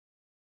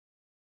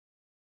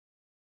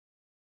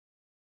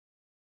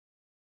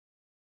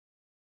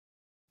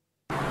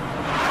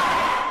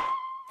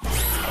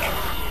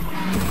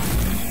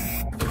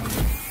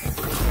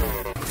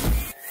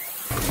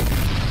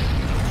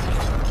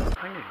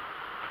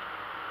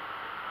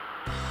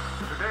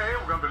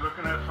we're going to be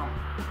looking at some,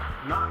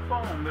 not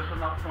foam, this is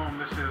not foam,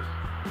 this is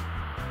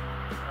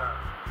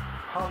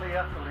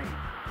polyethylene.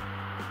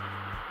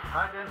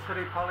 High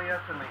density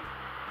polyethylene.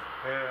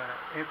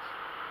 It's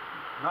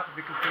not to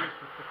be confused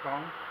with the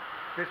foam.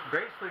 It's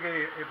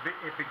basically,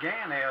 it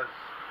began as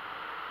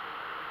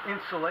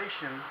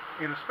insulation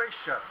in a space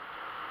shuttle.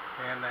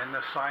 And then the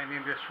sign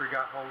industry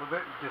got hold of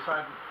it and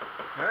decided,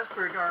 that's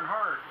pretty darn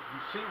hard. You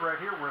see right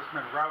here where it's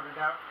been routed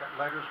out, got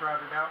letters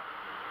routed out.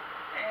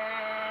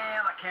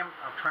 And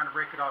I'm trying to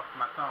break it off with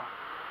my thumb.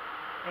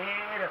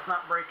 And it's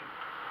not breaking.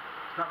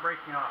 It's not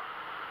breaking off.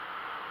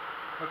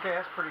 Okay,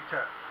 that's pretty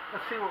tough.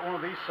 Let's see what one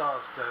of these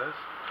saws does.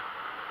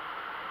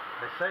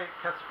 They say it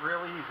cuts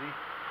real easy.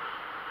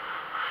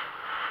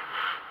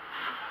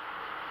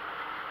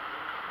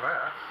 Well,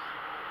 that's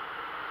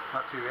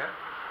not too bad.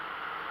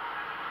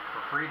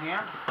 For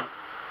freehand. Let's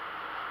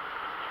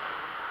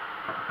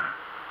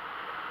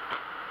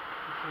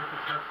see what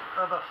this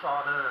other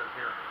saw does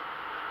here.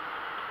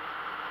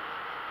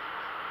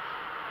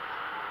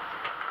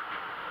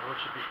 Oh, it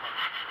should be fun.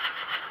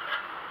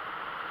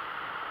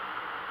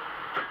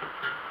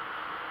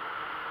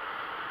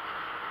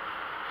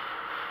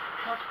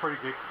 That's a pretty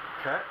good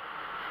cut.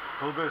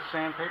 A little bit of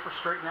sandpaper,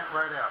 straighten that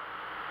right out.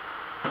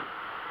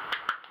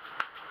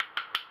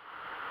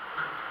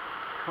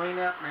 Clean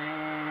up,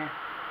 man.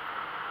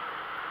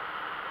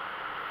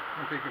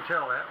 I don't know if you can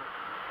tell that.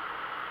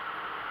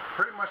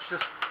 Pretty much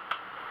just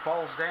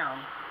falls down.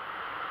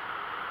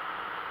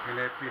 And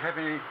if you have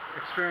any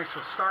experience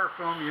with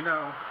styrofoam, you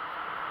know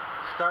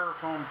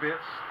styrofoam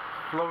bits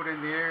float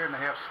in the air and they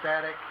have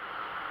static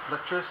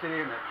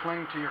electricity and they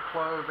cling to your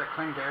clothes, they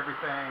cling to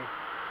everything.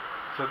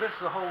 So this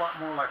is a whole lot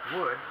more like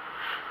wood.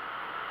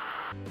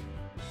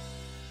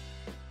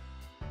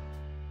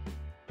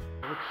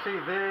 We can see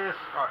this.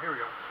 Oh, here we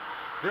go.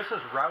 This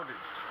is routed.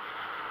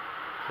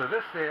 So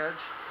this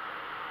edge,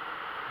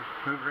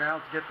 move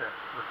around to get the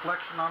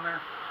reflection on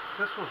there.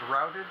 This was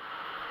routed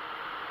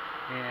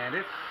and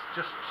it's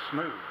just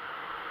smooth.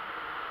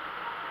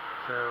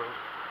 So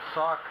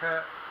saw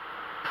cut.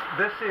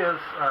 This is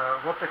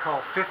what they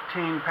call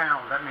 15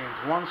 pound. That means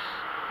 1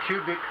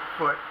 cubic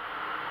foot,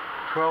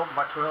 12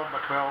 by 12 by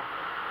 12.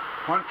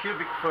 1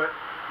 cubic foot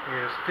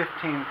is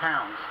 15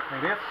 pounds.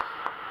 And it's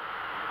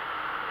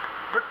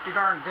pretty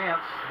darn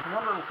dense. And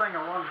one little thing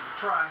I wanted to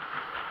try,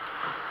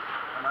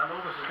 and I know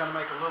this is going to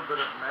make a little bit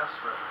of a mess,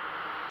 but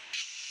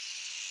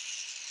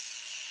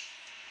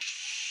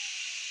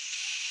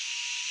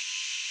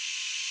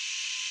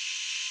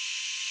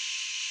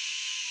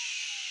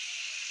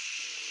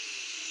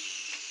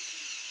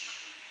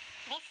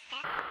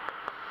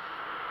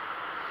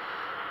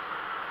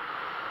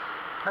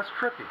that's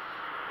trippy.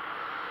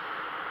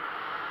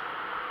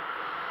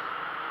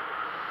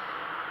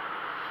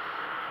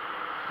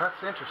 That's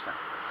interesting.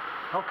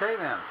 Okay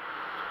then.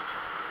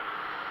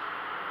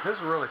 This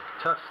is really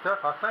tough stuff.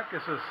 I think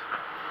this is,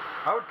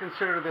 I would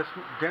consider this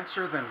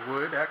denser than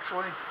wood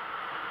actually.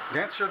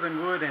 Denser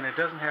than wood, and it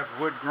doesn't have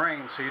wood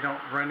grain, so you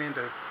don't run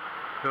into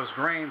those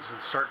grains and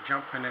start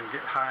jumping and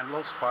get high and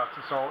low spots.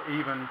 It's all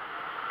even,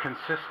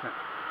 consistent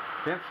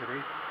density.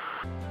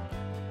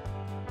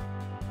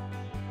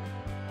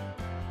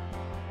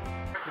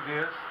 It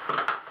is,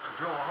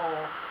 drill a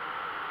hole,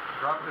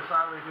 drop this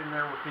eyelid in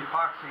there with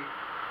epoxy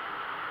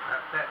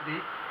that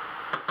deep,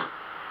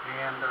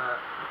 and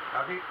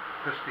how deep?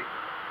 This deep.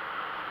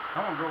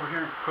 I'm going to go over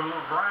here and put a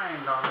little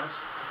grind on this,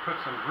 put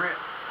some grit,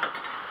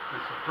 and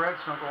some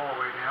threads don't go all the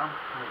way down.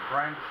 I'm going to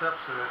grind this up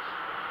so it's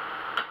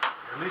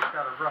at least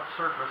got a rough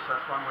surface.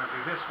 That's why I'm going to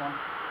do this one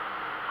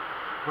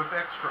with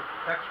extra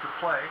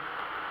play.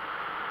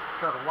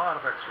 Got a lot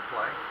of extra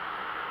play,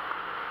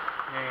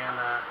 and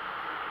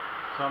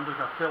so I'm just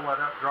going to fill that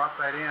up, drop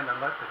that in, and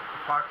let the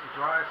epoxy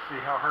dry, see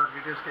how hard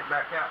it is to get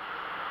back out.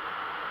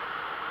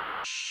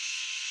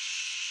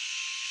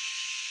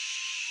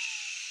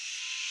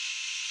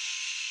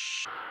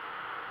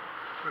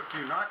 Put a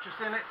few notches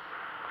in it,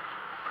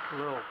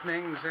 little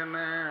things in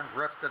there,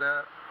 roughed it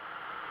up.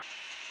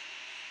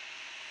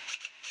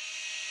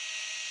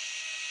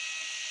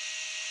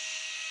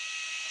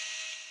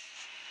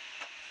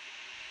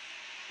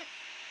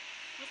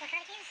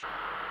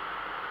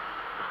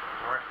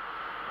 Alright,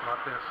 how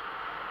about this?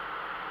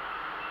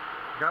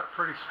 Got it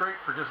pretty straight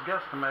for just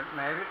guesstimating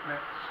at it, and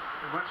it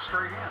went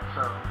straight in,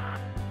 so.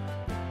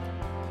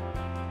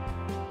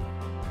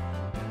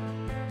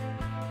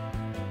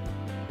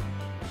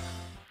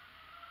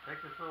 Take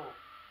this little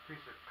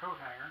piece of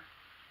coat hanger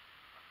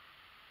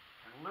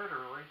and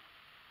literally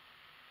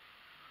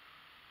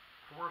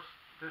force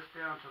this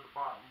down to the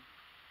bottom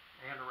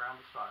and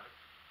around the sides.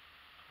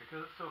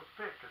 Because it's so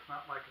thick, it's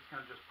not like it's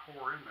going to just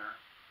pour in there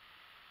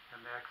and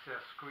the excess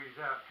squeeze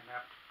out. You can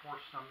have to force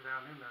some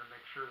down in there and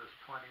make sure there's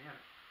plenty in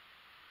it.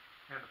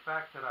 And the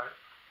fact that okay.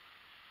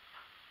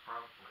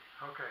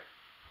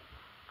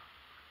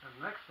 And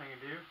the next thing you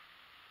do,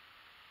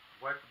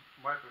 wipe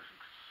a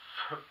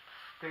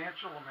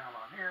substantial amount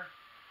on here,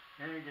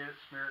 and you get it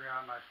smeared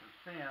out nice and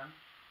thin.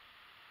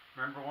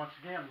 Remember, once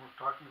again, we're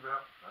talking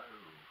about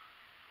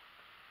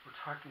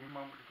It'll take me a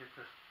moment to get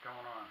this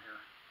going on here.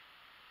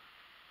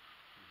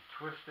 You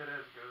twist it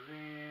as it goes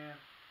in.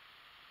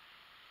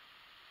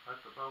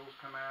 Let the bubbles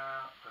come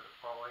out. Let it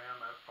fall in,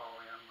 let it fall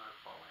in, let it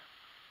fall in.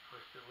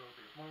 Twist it a little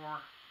bit more.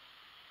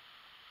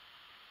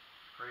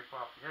 Scrape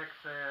off the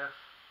excess.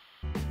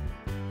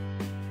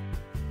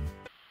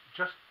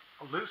 Just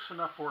loose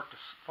enough for it to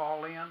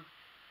fall in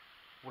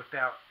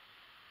without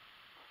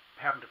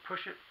having to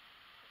push it,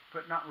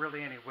 but not really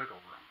any wiggle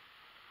room.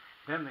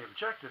 Then the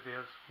objective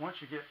is, once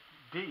you get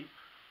deep,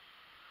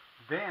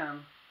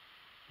 then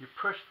you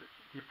push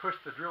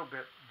the drill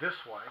bit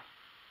this way,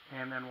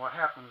 and then what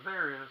happens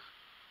there is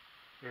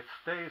it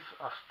stays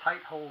a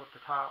tight hole at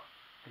the top,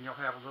 and you'll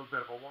have a little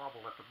bit of a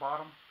wobble at the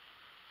bottom.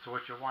 So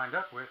what you'll wind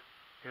up with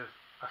is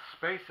a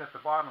space at the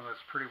bottom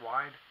that's pretty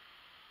wide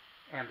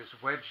and is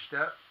wedged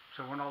up.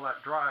 So when all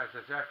that dries,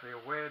 it's actually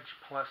a wedge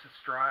plus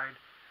it's dried.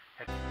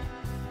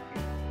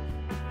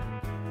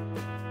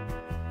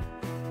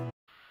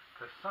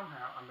 Because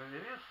somehow, I mean,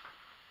 it is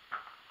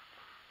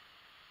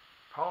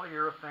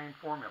polyurethane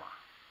formula,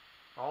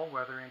 all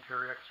weather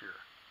interior exterior.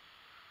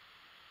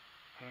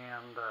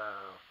 And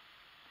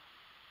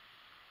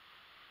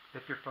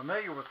if you're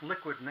familiar with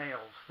liquid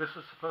nails, this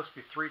is supposed to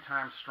be 3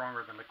 times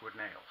stronger than liquid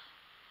nails.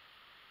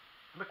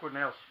 Liquid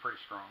nails is pretty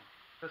strong.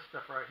 This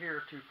stuff right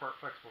here, 2-part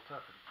flexible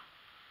toughen.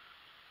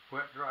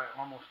 Wet, dry,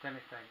 almost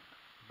anything.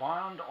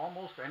 Bond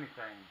almost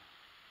anything,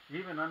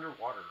 even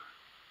underwater.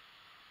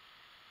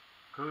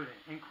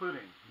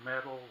 Including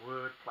metal,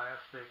 wood,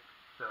 plastic,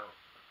 so.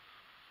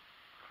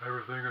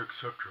 Everything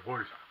except your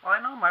voice. Well,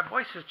 I know my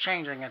voice is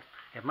changing, and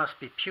it must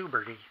be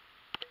puberty.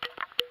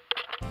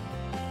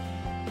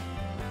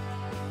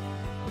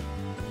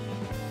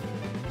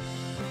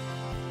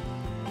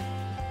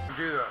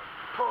 Do a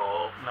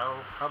pull,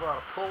 no, how about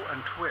a pull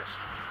and twist?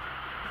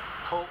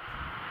 Pull,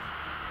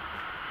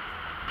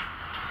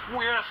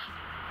 twist,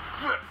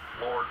 good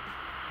Lord.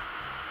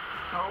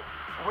 No,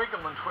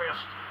 wiggle and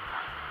twist.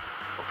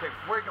 Okay,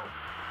 wiggle.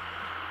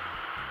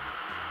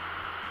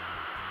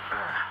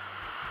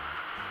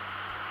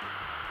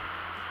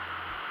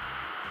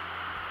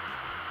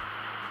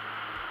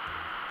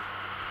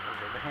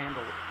 Okay, the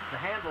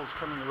handle's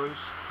coming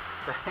loose.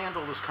 The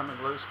handle is coming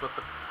loose, but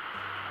the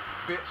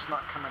bit's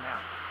not coming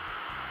out.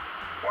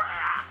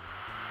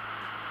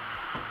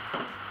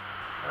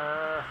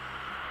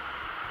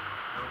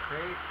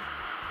 Okay.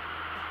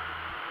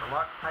 The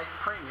Loctite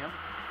Premium.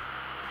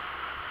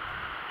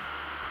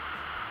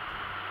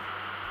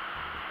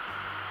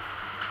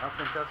 I don't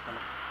think that's going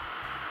to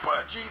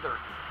budge either.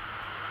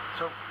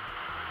 So,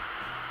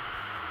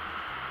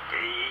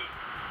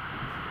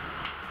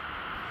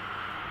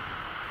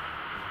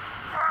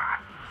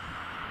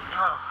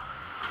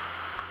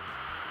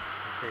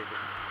 okay,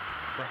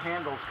 the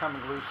handle's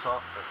coming loose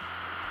off the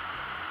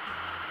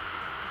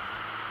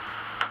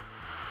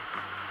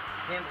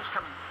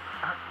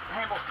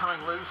handle's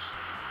coming loose.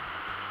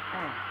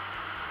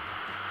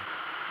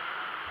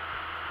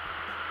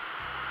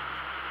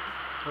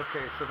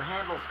 Okay, so the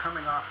handle's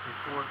coming off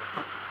before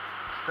the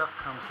stuff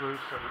comes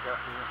loose that we got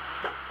here.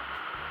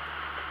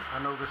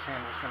 I know this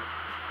handle's going to...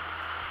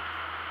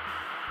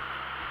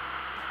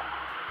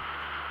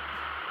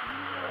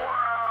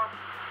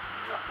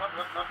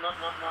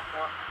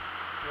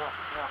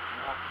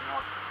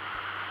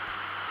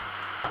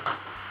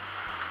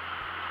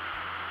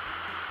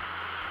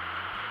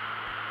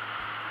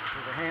 So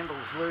the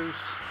handle's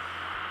loose,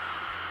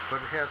 but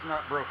it has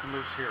not broken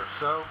loose here.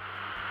 So,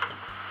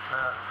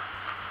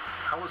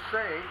 I would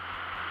say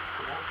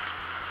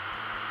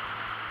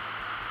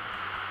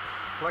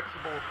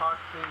flexible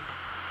epoxy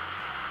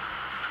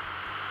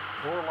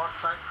or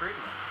Loctite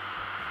Premium.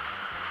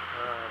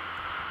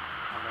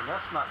 I mean,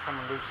 that's not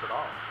coming loose at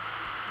all.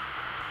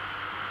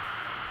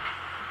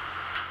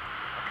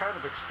 I kind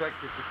of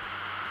expected to,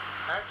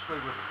 actually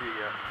with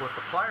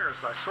the pliers,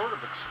 I sort of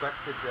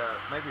expected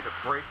maybe to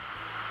break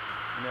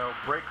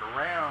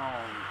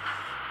around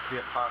the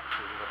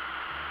epoxy,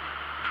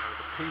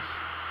 the piece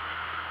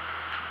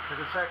that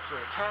it's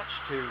actually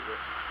attached to.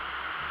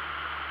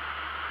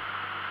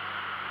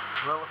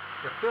 Well,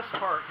 if this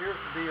part, here's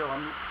the deal,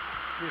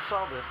 you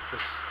saw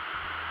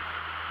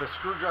the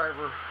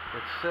screwdriver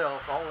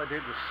itself, all I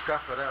did was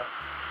scuff it up.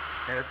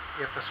 And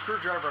if the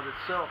screwdriver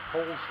itself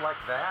holds like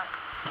that,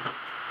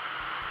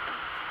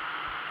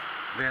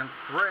 then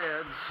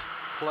threads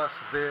plus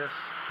this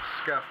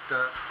scuffed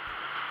up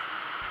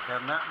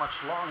and that much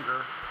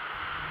longer,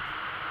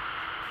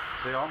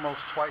 see, almost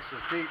twice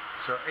as deep,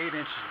 so 8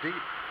 inches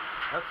deep,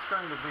 that's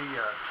going to be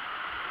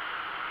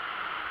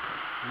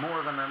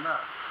more than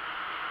enough.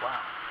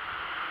 Wow.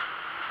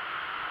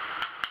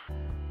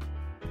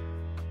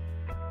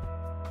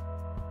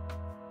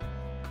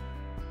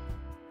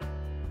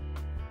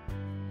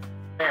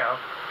 Have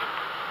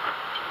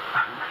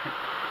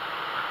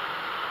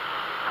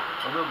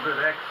a little bit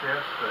of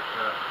excess, but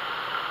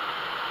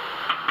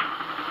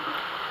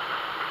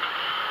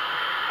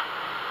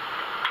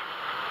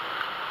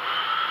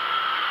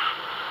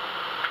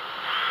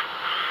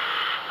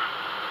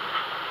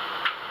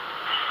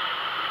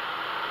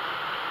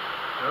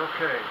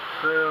Okay,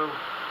 so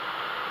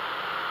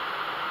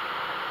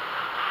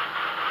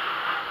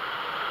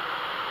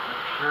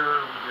make sure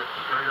we get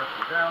straight up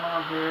and down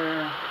on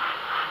here.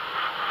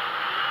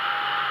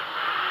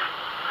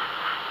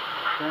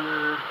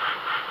 Center.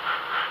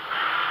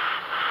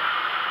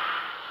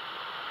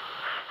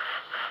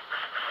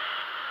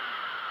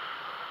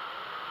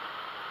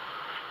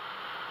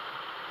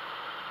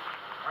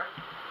 Alright,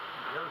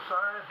 the other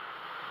side.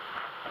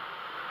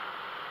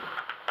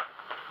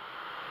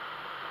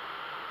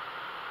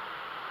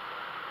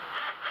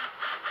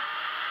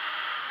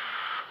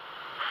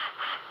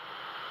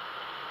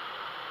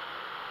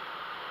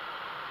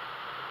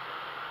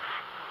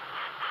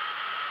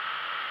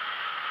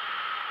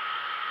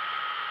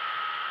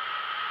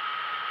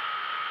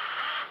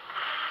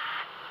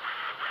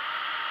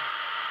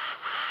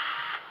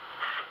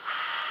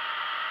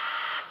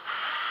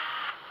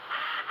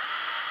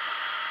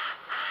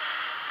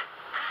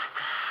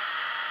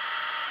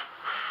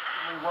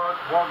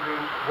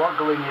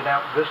 Waggling it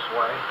out this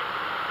way,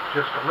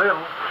 just a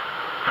little.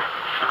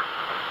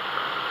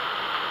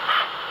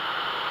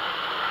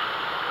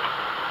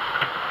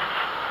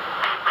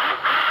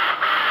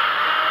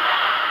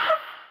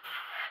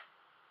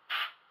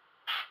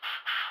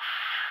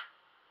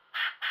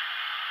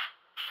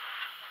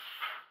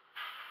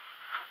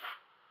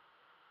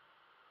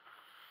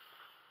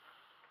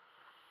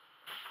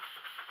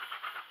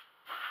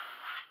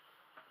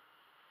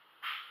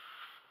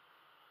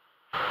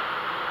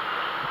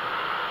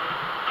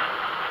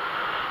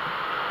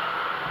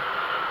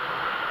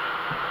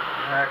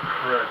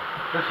 Crud.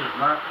 This is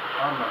not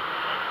on the.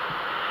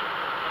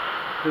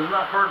 This is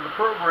not part of the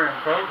program,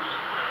 folks.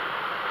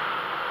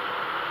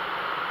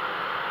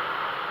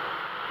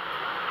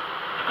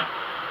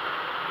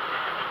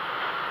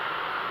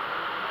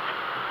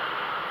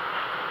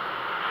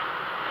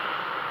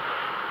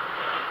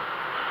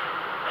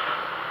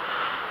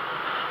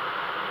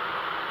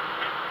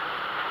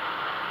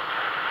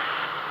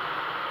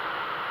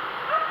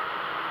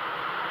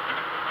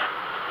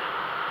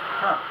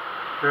 Huh.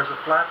 There's a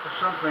flap or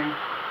something.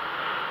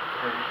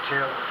 As you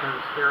tell, because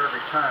it's there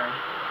every time.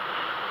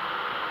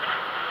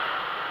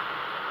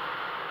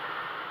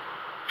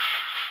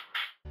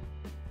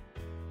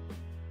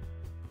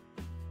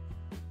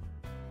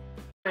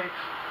 It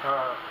takes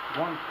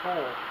one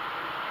full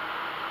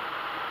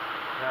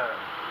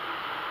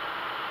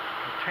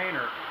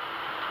container,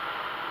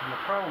 and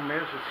the problem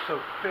is it's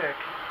so thick.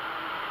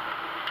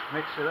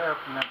 Mix it up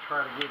and then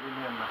try to get it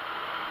in the,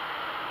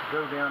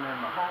 go down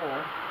in the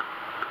hole.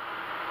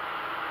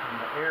 And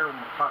the air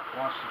pump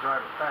wants to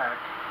drive it back.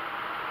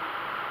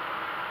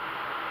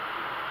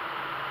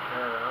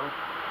 So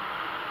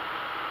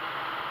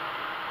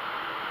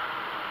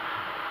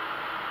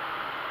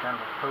kind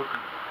of a poke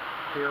and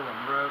feel and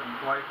rub and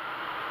wipe.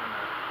 And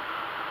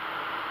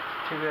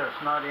it's too bad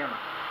it's not in a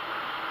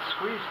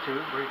squeeze tube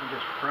where you can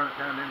just run it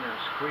down in there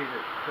and squeeze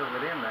it, fill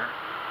it in there.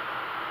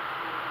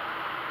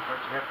 But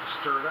you have to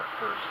stir it up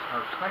first.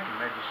 I was thinking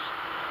maybe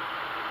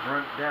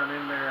run it down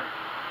in there,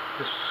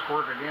 just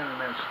squirt it in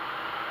and then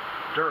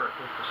stir it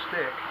with the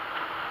stick.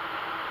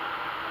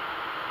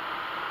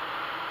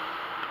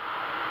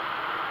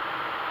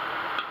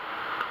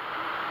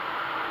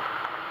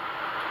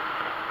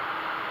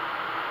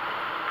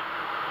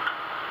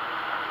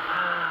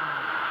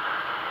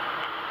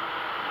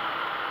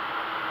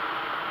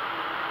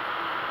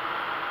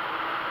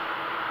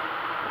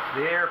 It's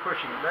the air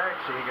pushing it back,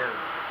 so you gotta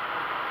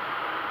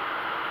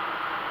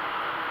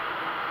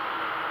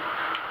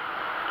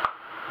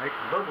make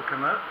the bubble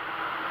come up.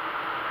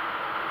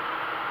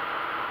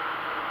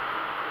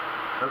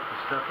 Soak the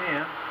stuff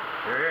in.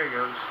 There it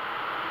goes.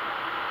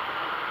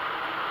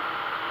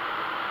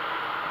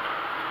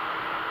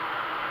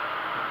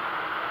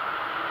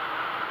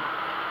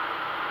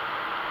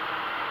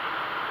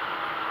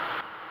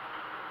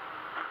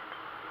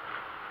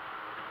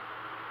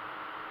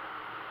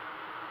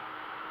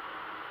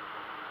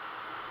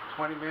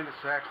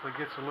 $20 actually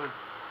gets a little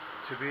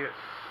to be at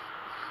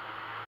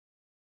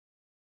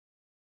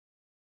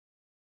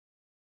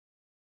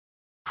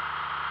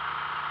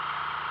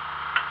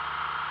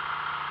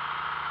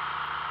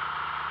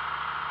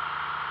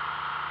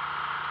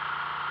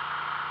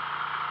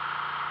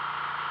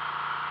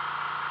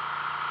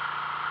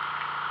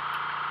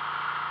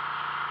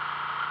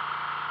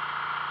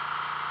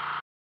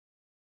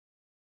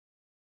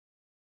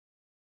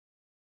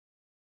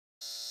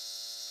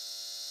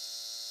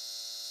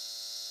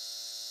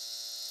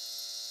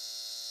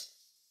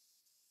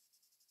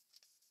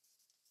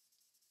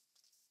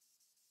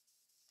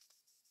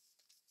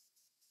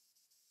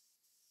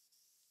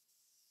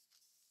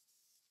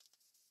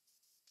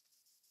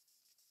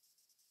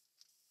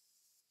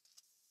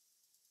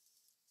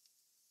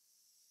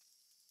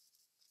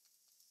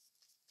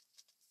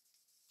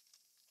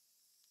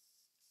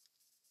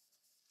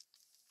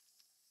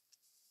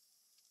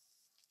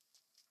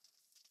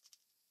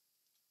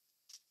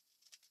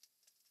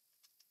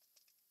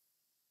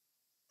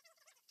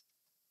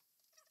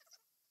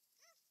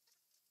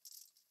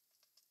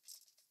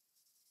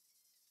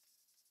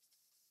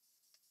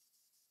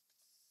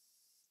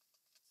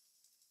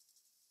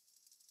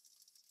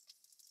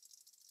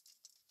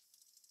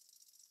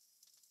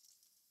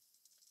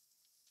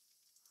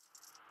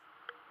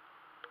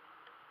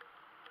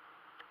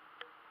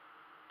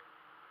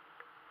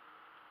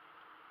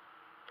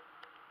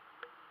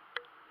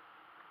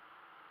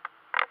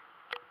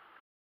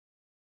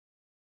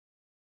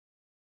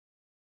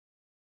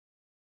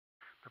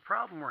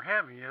problem we're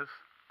having is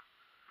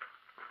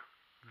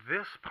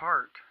this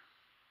part,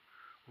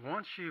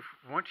 once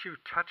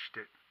you've touched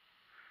it,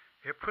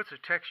 it puts a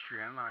texture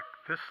in. Like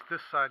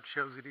this side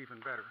shows it even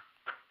better,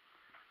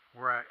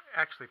 where I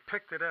actually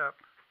picked it up,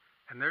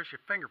 and there's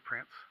your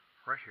fingerprints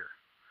right here.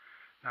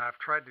 Now I've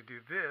tried to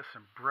do this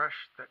and brush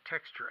that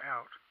texture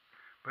out,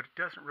 but it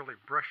doesn't really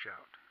brush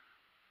out.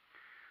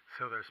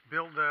 So there's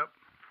buildup,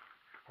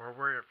 or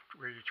where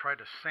you try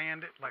to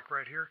sand it, like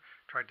right here,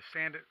 tried to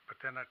sand it, but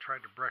then I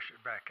tried to brush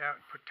it back out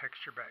and put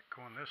texture back,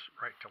 going this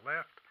right to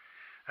left.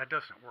 That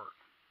doesn't work.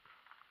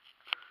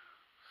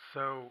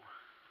 So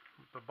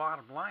the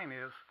bottom line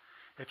is,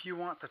 if you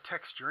want the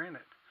texture in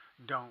it,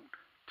 don't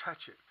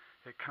touch it.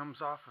 It comes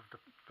off of the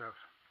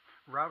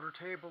router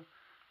table,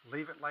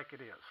 leave it like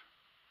it is.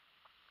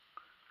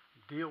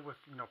 Deal with,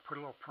 put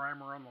a little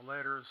primer on the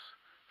letters,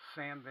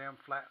 sand them,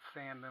 flat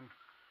sand them,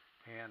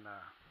 and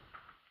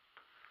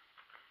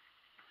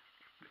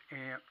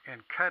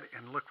cut it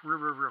and look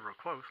real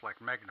close,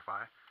 like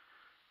magnify.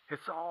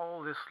 It's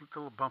all this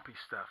little bumpy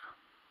stuff,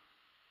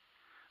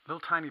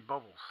 little tiny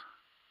bubbles.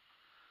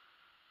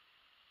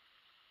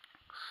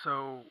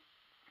 So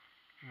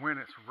when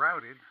it's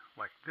routed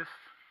like this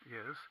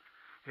is,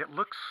 it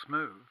looks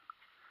smooth,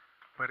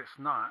 but it's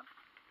not.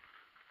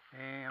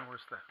 And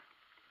where's that?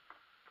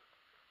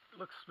 It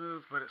looks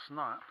smooth, but it's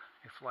not.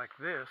 It's like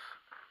this.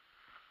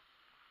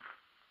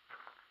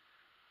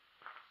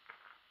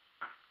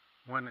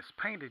 When it's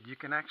painted, you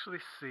can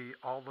actually see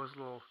all those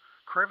little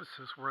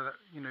crevices where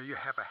you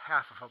have a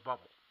half of a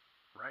bubble,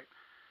 right?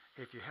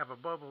 If you have a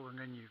bubble and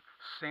then you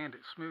sand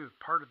it smooth,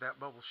 part of that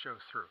bubble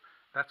shows through.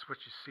 That's what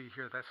you see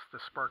here. That's the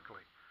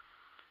sparkly,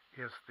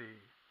 is the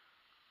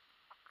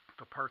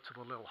parts of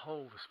the little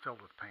hole that's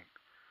filled with paint.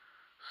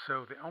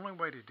 So the only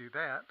way to do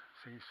that,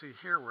 so you see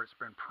here where it's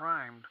been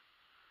primed,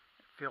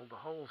 it filled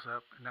the holes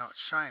up, and now it's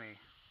shiny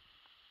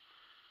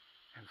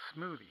and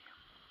smoothie.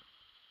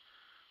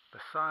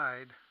 The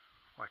side,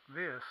 like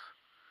this,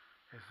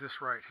 is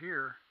this right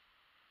here.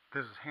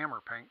 This is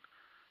hammer paint,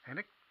 and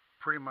it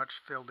pretty much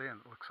filled in.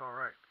 It looks all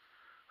right.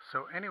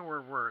 So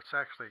anywhere where it's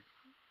actually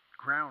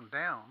ground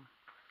down,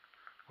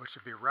 which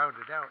would be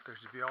routed out, there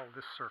should be all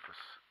this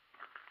surface.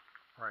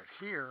 Right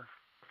here,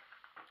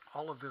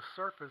 all of this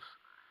surface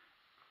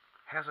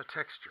has a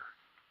texture.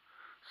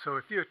 So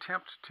if you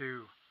attempt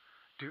to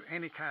do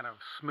any kind of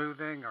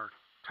smoothing or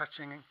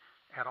touching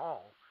at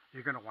all,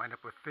 you're going to wind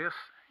up with this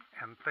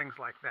and things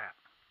like that.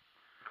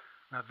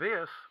 Now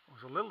this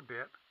was a little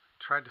bit,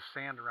 tried to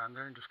sand around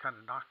there and just kind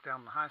of knock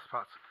down the high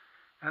spots,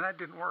 and that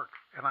didn't work.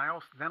 And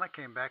then I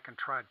came back and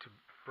tried to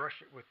brush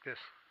it with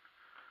this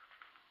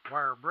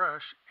wire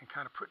brush and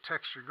kind of put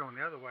texture going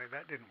the other way.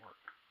 That didn't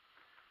work.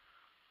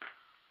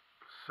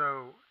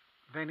 So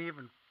then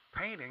even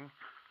painting,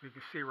 you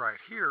can see right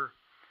here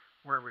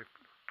where we've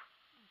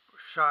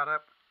shot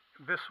up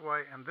this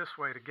way and this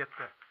way to get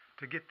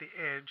the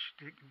edge.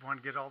 You want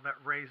to get all that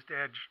raised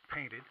edge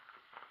painted.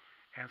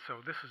 And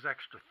so this is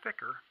extra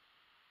thicker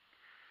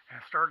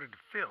and started to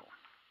fill.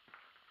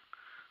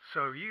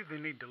 So you either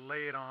need to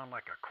lay it on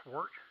like a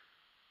quart.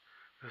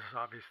 This is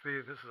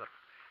a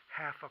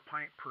half a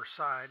pint per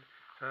side,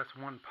 so that's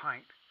 1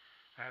 pint.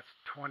 That's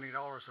 $20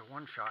 a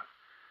one shot.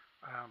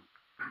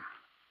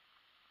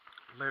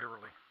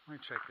 Literally. Let me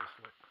check this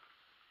look.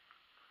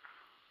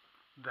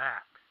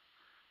 That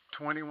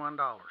 $21.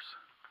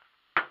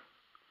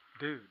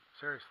 Dude,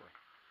 seriously.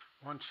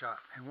 One shot.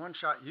 And one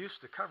shot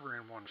used to cover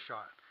in one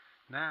shot.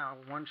 Now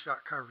one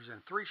shot covers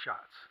in 3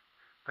 shots.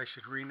 They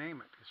should rename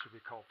it. It should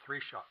be called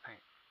 3-shot paint.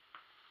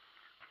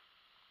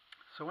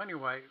 So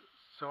anyway,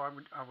 I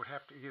would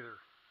have to either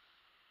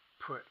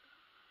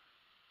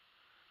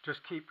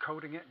just keep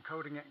coating it and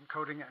coating it and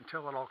coating it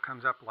until it all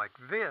comes up like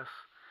this.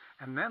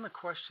 And then the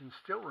question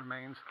still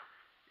remains,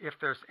 if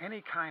there's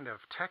any kind of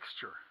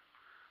texture,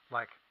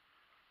 like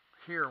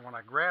here when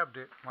I grabbed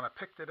it, when I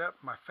picked it up,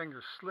 my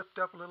fingers slipped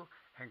up a little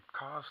and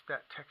caused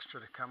that texture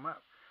to come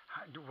up.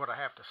 Would I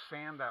have to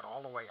sand that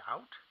all the way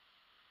out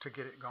to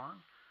get it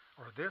gone?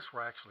 Or this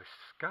where I actually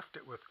scuffed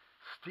it with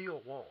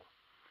steel wool,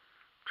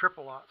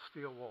 triple-aught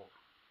steel wool,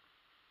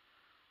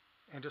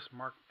 and just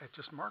marked it.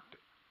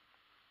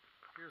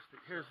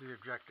 Here's the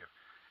objective.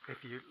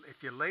 If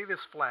you lay this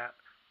flat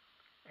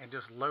and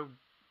just load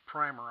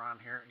primer on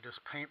here and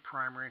just paint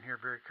primer in here,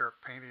 very careful,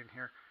 paint it in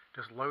here,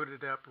 just load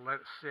it up,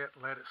 let it sit,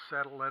 let it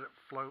settle, let it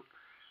float,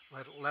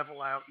 let it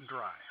level out and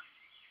dry.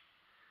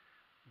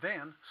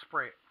 Then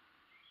spray it.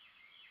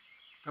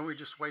 Then we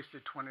just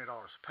wasted $20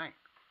 of paint.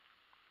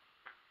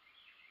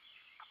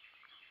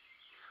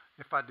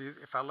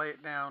 If I lay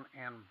it down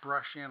and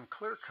brush in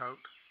clear coat,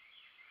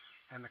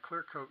 and the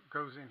clear coat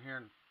goes in here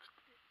and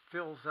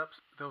fills up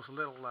those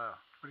little, what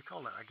do you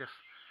call that? I guess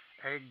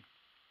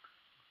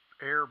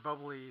air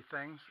bubbly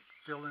things,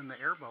 fill in the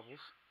air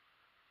bubbles,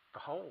 the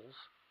holes,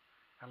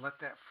 and let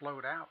that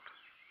float out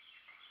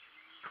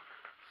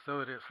so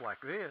that it's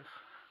like this.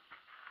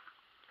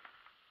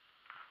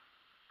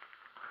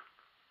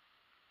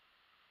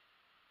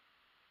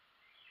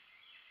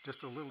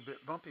 Just a little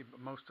bit bumpy, but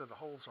most of the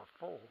holes are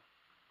full.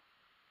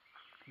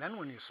 Then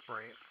when you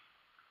spray it,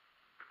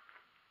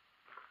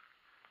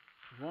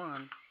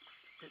 one,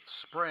 it's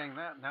spraying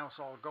that, now it's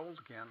all gold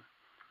again,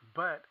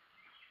 but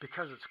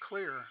because it's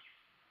clear,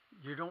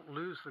 you don't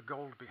lose the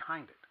gold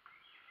behind it.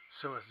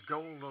 So it's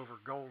gold over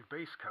gold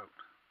base coat,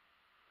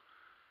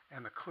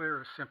 and the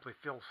clear simply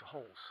fills the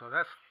holes. So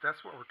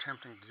that's what we're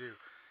attempting to do.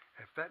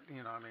 If that,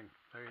 you know, I mean,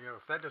 there you go.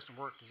 If that doesn't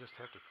work, you just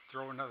have to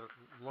throw another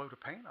load of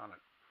paint on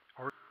it.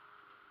 Or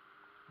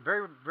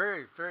very,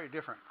 very, very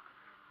different.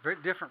 Very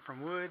different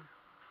from wood.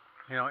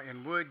 You know,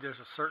 in wood there's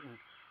a certain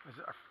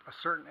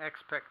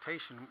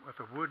expectation with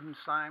a wooden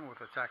sign, with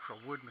its actual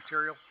wood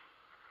material.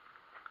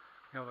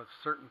 You know, that's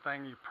a certain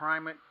thing. You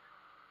prime it.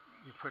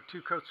 You put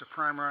 2 coats of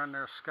primer on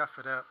there, scuff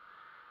it up,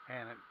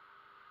 and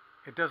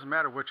it doesn't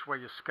matter which way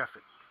you scuff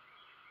it,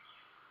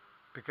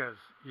 because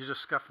you're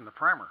just scuffing the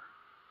primer.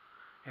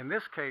 In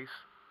this case,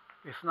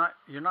 it's not.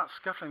 You're not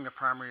scuffing the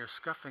primer. You're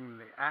scuffing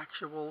the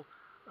actual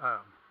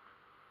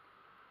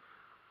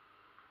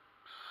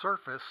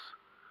surface,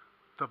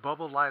 the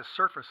bubble-ized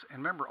surface. And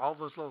remember, all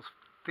those little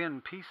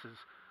thin pieces.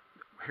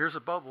 Here's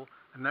a bubble,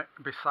 and that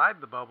beside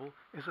the bubble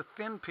is a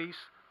thin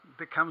piece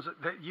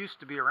that used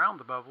to be around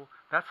the bubble.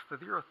 That's the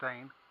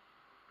urethane.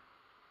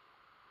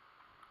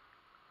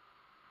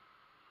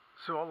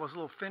 So all those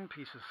little thin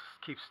pieces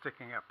keep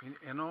sticking up,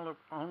 and the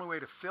only way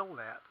to fill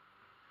that.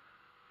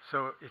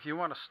 So if you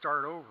want to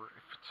start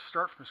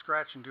from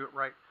scratch and do it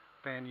right,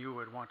 then you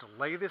would want to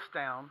lay this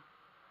down,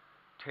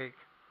 take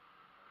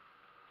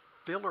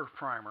filler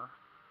primer,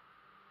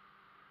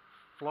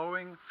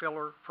 flowing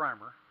filler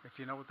primer, if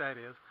you know what that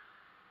is,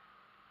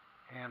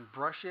 and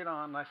brush it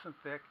on nice and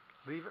thick,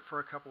 leave it for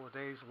a couple of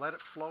days, let it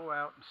flow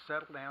out and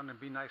settle down and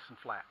be nice and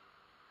flat.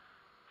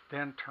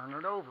 Then turn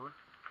it over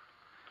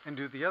and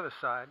do the other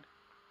side,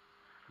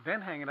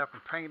 then hang it up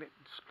and paint it,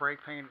 spray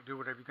paint it, do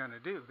whatever you're going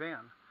to do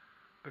then,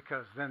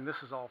 because then this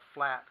is all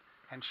flat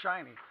and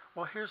shiny.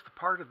 Well, here's the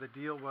part of the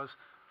deal was,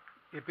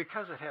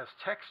 because it has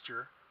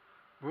texture,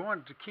 we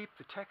wanted to keep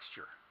the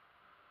texture.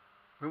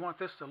 We want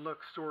this to look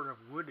sort of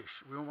woodish.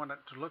 We want it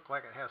to look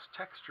like it has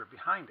texture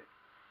behind it,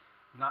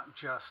 not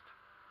just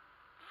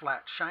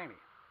flat shiny.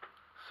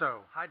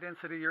 So high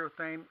density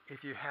urethane,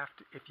 if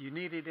you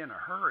need it in a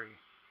hurry,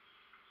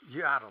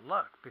 you're out of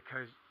luck,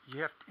 because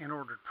you have to, in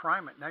order to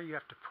prime it, now you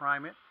have to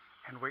prime it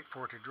and wait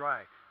for it to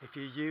dry. If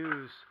you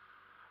use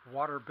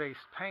water-based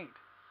paint,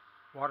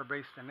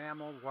 water-based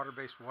enamel,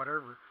 water-based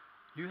whatever,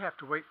 you have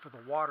to wait for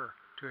the water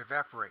to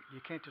evaporate.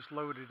 You can't just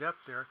load it up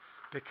there,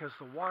 because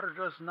the water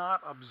does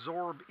not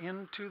absorb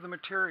into the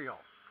material.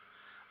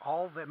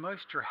 All the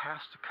moisture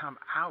has to come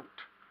out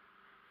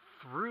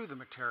through the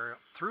material,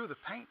 through the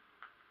paint,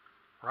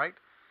 right?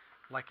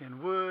 Like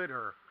in wood,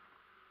 or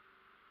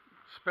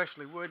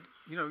especially wood,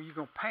 you know, you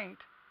go paint,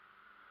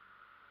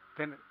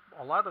 then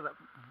a lot of that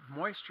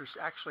moisture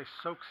actually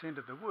soaks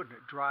into the wood and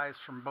it dries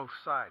from both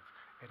sides.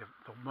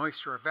 The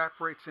moisture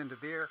evaporates into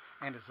the air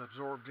and is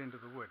absorbed into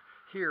the wood.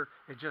 Here,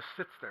 it just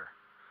sits there.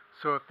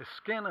 So if the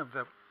skin of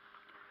the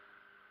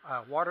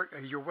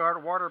your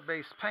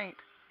water-based paint,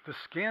 the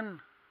skin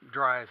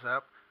dries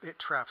up, it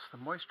traps the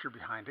moisture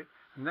behind it.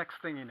 The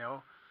next thing you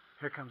know,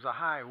 here comes a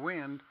high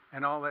wind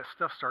and all that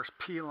stuff starts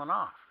peeling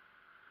off.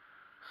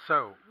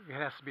 So it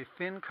has to be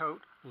thin coat,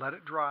 let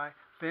it dry,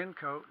 thin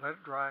coat, let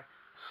it dry.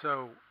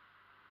 So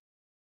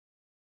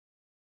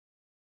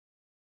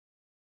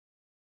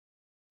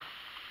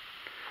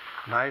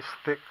nice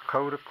thick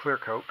coat of clear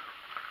coat,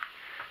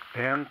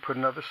 then put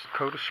another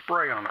coat of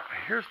spray on it.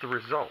 Here's the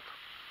result.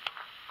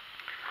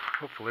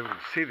 Hopefully we can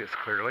see this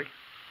clearly.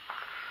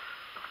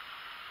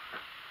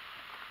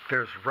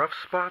 There's rough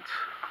spots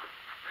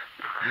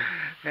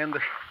and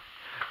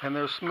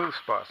there's smooth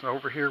spots. And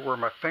over here where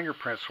my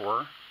fingerprints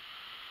were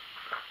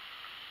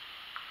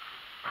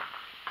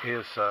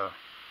is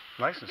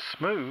nice and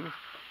smooth.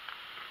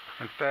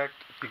 In fact,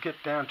 if you get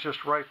down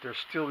just right, you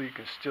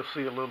can still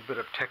see a little bit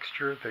of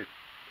texture. The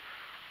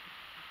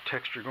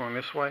texture going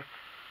this way,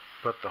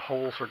 but the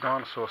holes are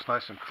gone, so it's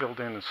nice and filled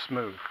in and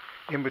smooth.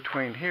 In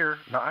between here,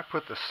 now I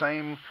put the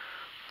same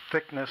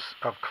thickness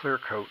of clear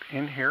coat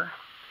in here,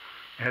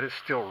 and it's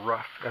still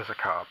rough as a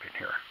cob in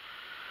here.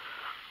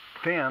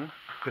 Then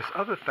this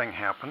other thing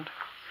happened.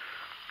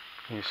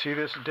 Can you see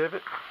this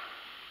divot?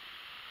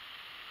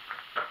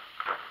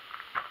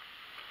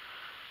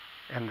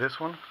 And this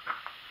one,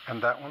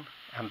 and that one,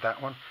 and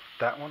that one,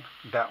 that one,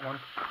 that one,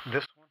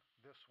 this one,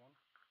 this one.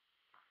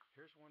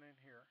 Here's one in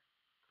here.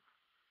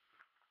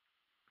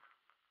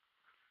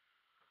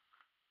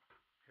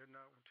 Here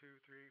now, 1, 2,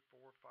 3, 4,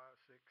 5,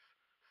 6,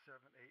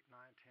 7, 8, 9,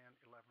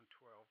 10, 11,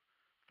 12,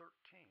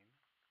 13.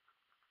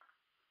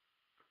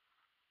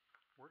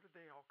 Where did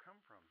they all come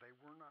from? They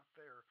were not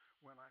there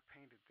when I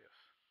painted this.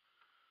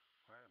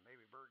 Well,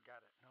 maybe bird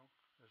got it. No,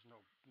 there's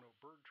no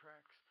bird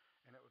tracks,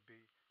 and it would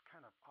be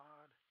kind of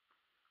odd.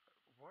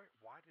 Why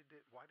did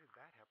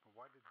that happen?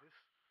 Why did this,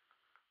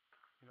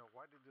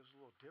 why did those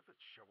little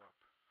divots show up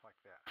like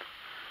that?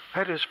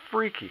 That is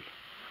freaky.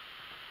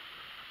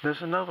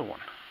 There's another one.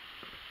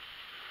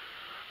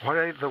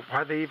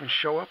 Why they even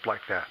show up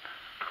like that?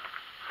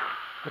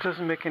 It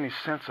doesn't make any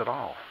sense at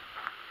all.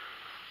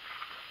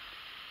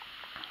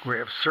 We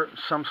have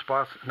some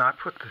spots, and I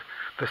put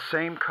the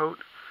same coat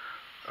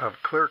of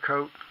clear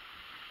coat,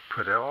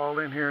 put it all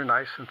in here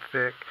nice and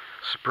thick,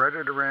 spread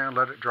it around,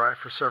 let it dry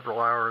for several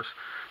hours,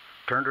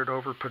 turned it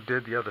over,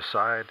 did the other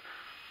side,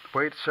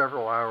 waited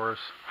several hours,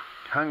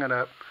 hung it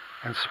up,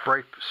 and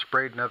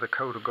sprayed another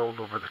coat of gold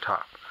over the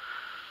top.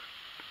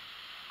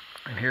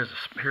 And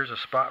here's a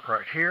spot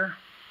right here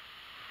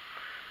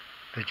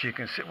that you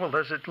can see. Well,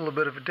 there's a little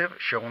bit of a divot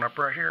showing up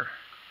right here.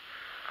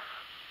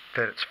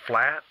 That it's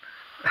flat.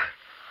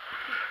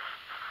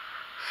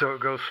 So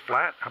it goes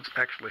flat. I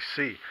actually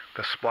see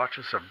the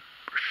splotches are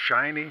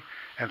shiny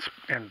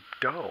and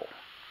dull.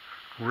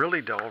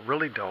 Really dull,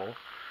 really dull.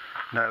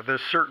 Now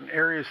there's certain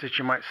areas that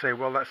you might say,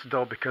 well, that's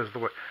dull because of the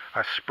way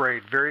I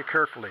sprayed very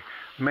carefully,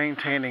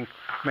 maintaining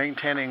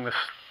this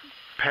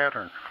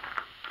pattern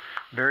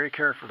very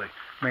carefully,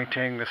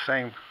 maintaining the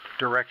same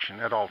direction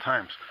at all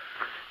times.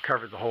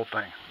 Covered the whole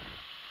thing.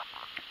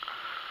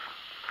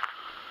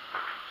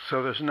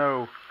 So there's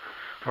no,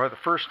 or the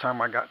first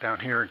time I got down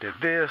here and did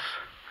this,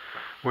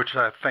 which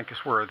I think is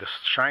where the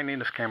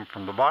shininess came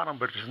from the bottom,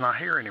 but it's not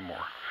here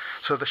anymore.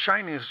 So the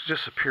shininess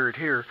disappeared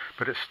here,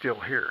 but it's still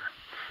here.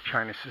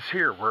 Shininess is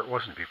here where it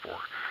wasn't before.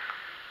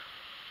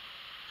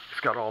 It's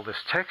got all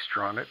this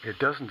texture on it. It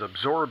doesn't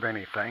absorb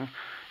anything.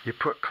 You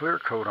put clear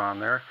coat on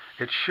there.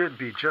 It should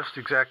be just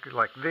exactly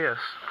like this.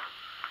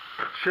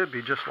 It should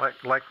be just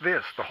like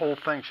this. The whole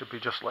thing should be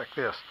just like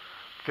this.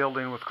 Filled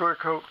in with clear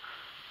coat,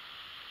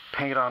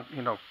 paint on,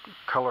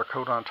 color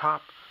coat on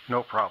top,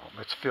 no problem.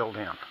 It's filled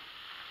in.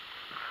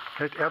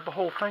 The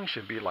whole thing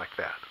should be like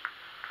that.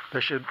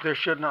 There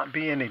should not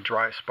be any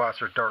dry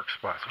spots or dark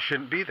spots. It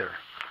shouldn't be there.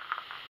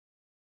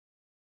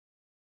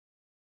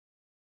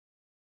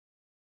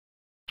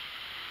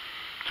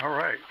 All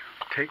right,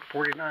 take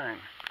 49.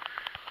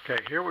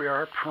 Okay, here we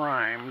are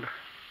primed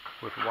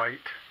with white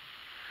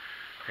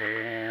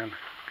and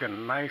got a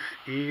nice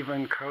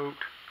even coat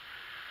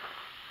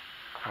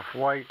of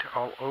white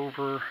all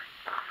over.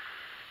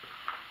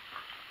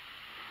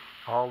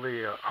 All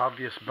the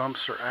obvious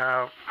bumps are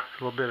out.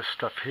 A little bit of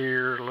stuff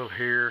here, a little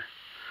here.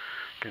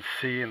 You can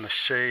see in the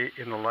shade,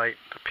 in the light,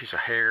 a piece of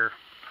hair.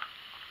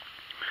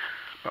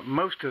 But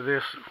most of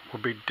this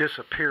will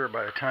disappear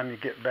by the time you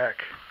get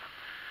back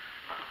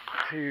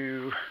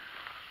to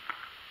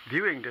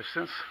viewing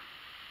distance.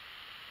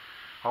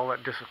 All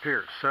that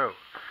disappears. So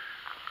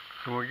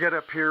when we get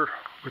up here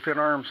within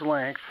arm's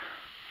length,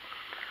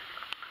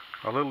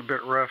 a little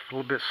bit rough, a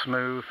little bit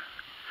smooth,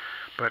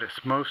 but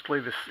it's mostly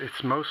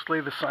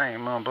the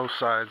same on both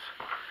sides.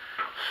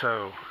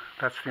 So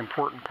that's the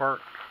important part.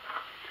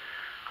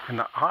 And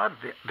the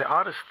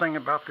oddest thing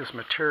about this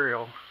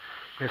material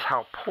is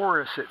how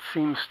porous it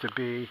seems to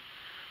be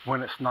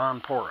when it's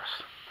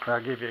non-porous.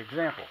 I'll give you an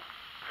example.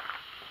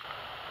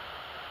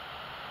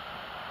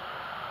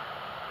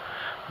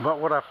 But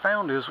what I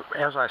found is,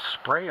 as I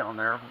spray on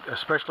there,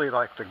 especially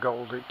like the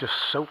gold, it just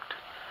soaked.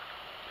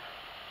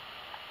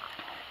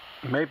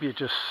 Maybe it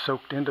just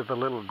soaked into the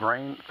little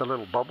grain, the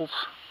little bubbles.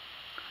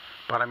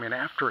 But I mean,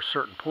 after a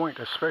certain point,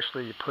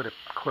 especially you put a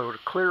coat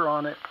of clear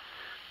on it,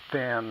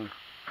 then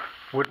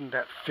wouldn't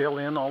that fill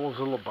in all those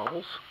little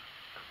bubbles?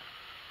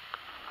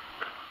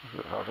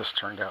 How this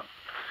turned out.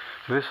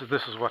 So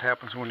this is what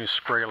happens when you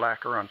spray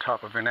lacquer on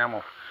top of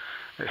enamel.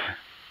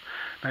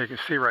 Now you can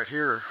see right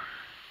here,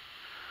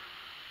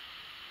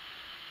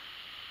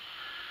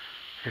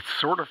 it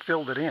sort of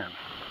filled it in.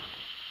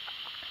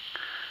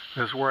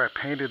 This is where I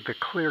painted the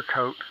clear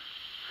coat,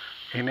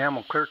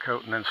 enamel clear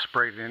coat, and then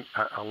sprayed in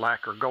a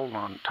lacquer gold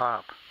on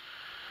top.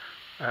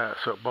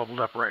 So it bubbled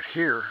up right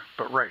here,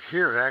 but right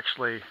here it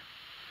actually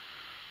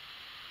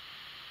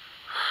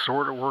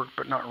sort of worked,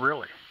 but not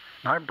really.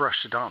 And I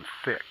brushed it on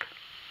thick.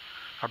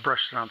 I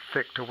brushed it on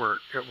thick to where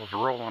it was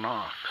rolling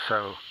off.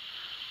 So,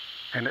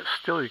 and it's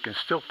still, you can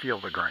still feel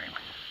the grain.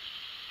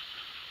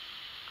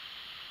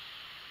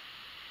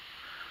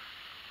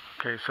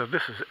 Okay, so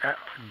this is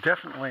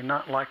definitely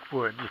not like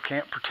wood. You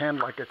can't pretend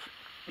like it's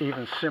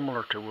even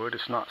similar to wood.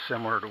 It's not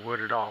similar to wood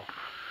at all.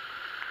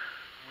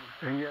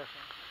 And yes,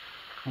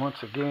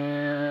 once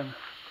again,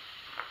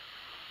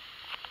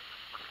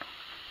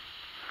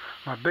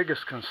 my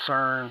biggest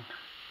concern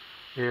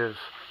is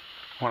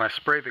when I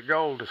spray the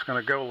gold, it's going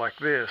to go like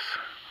this.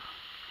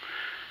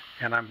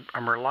 And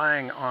I'm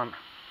relying on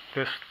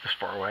this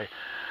far away.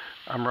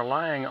 I'm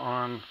relying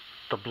on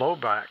the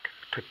blowback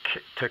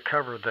to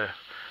cover the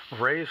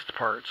raised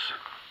parts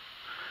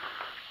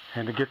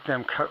and to get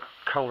them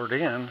colored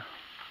in.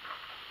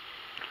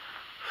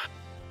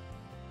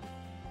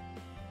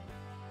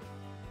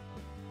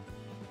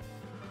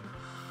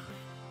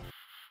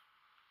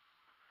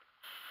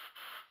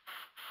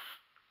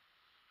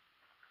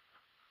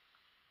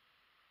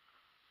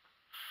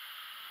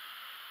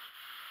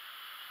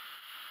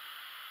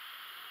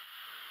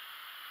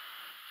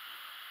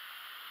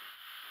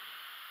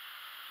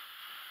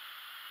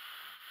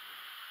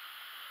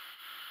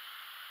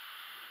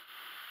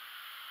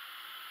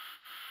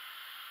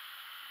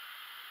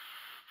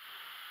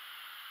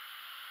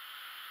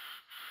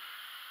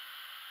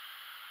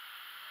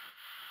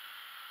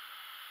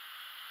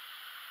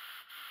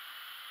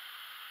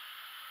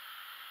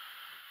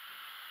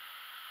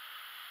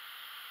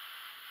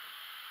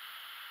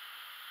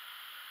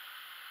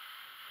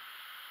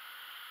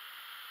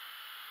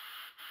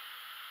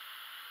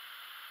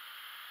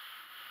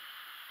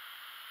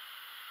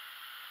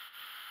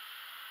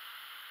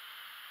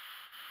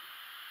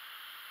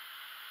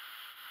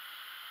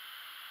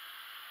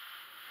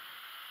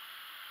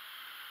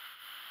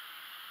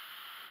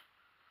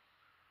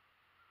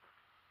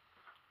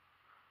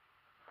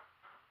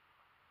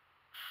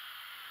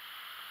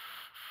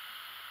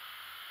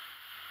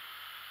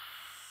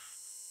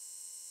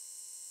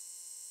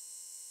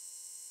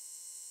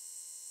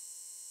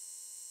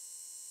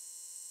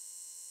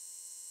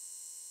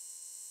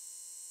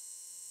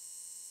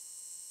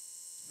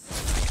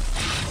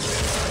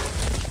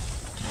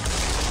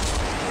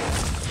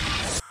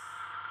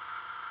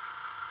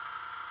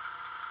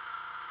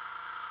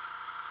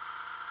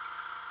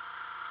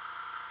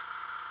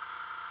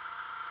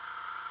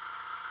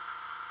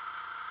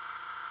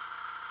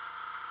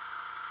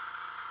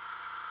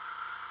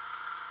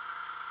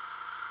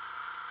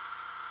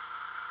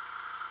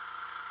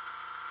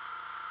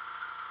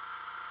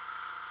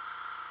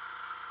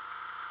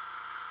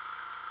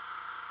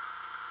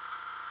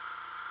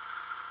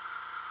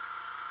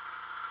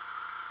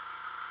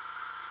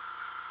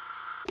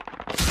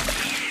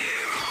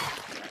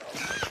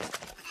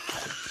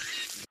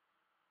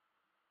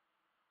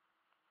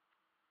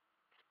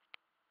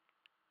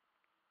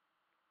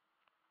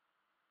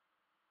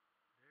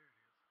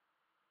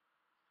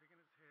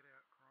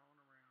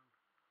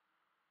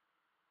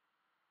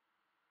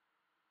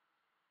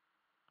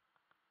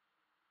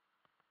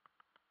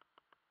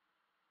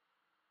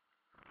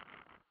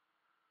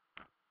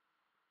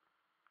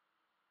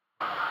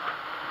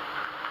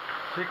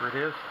 Secret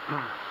is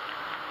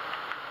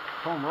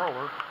foam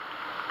roller,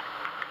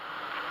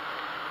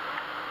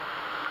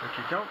 but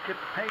you don't get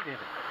the paint in it.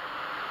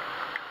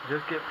 You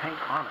just get paint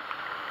on it.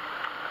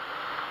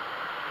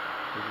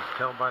 You just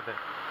tell by the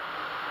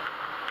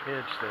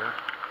edge there.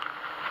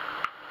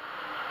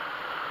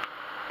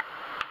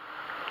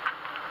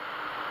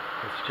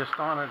 It's just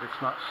on it,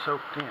 it's not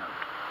soaked in.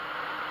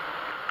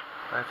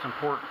 That's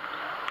important.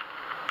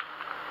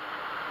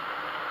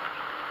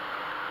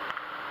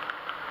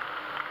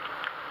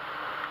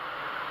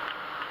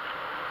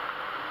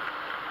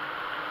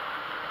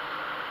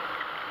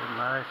 Get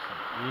nice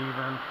and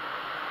even.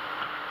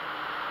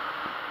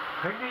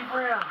 Take a deep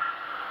breath.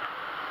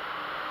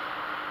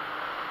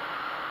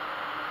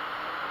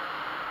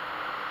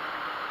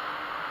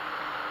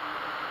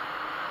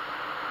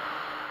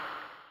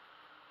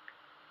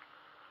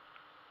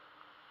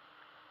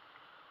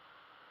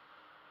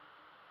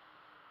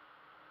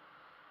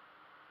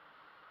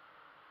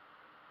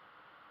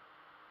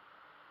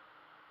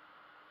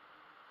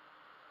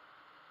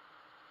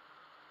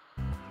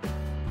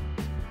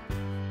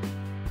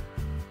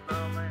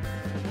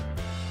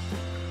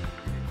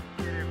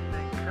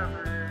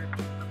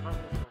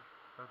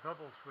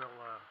 Bubbles will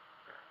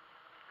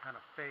kind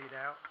of fade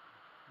out.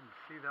 You can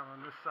see them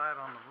on this side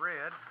on the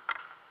red.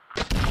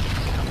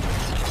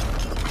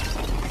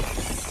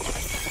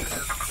 It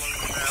just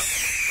flows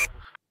out.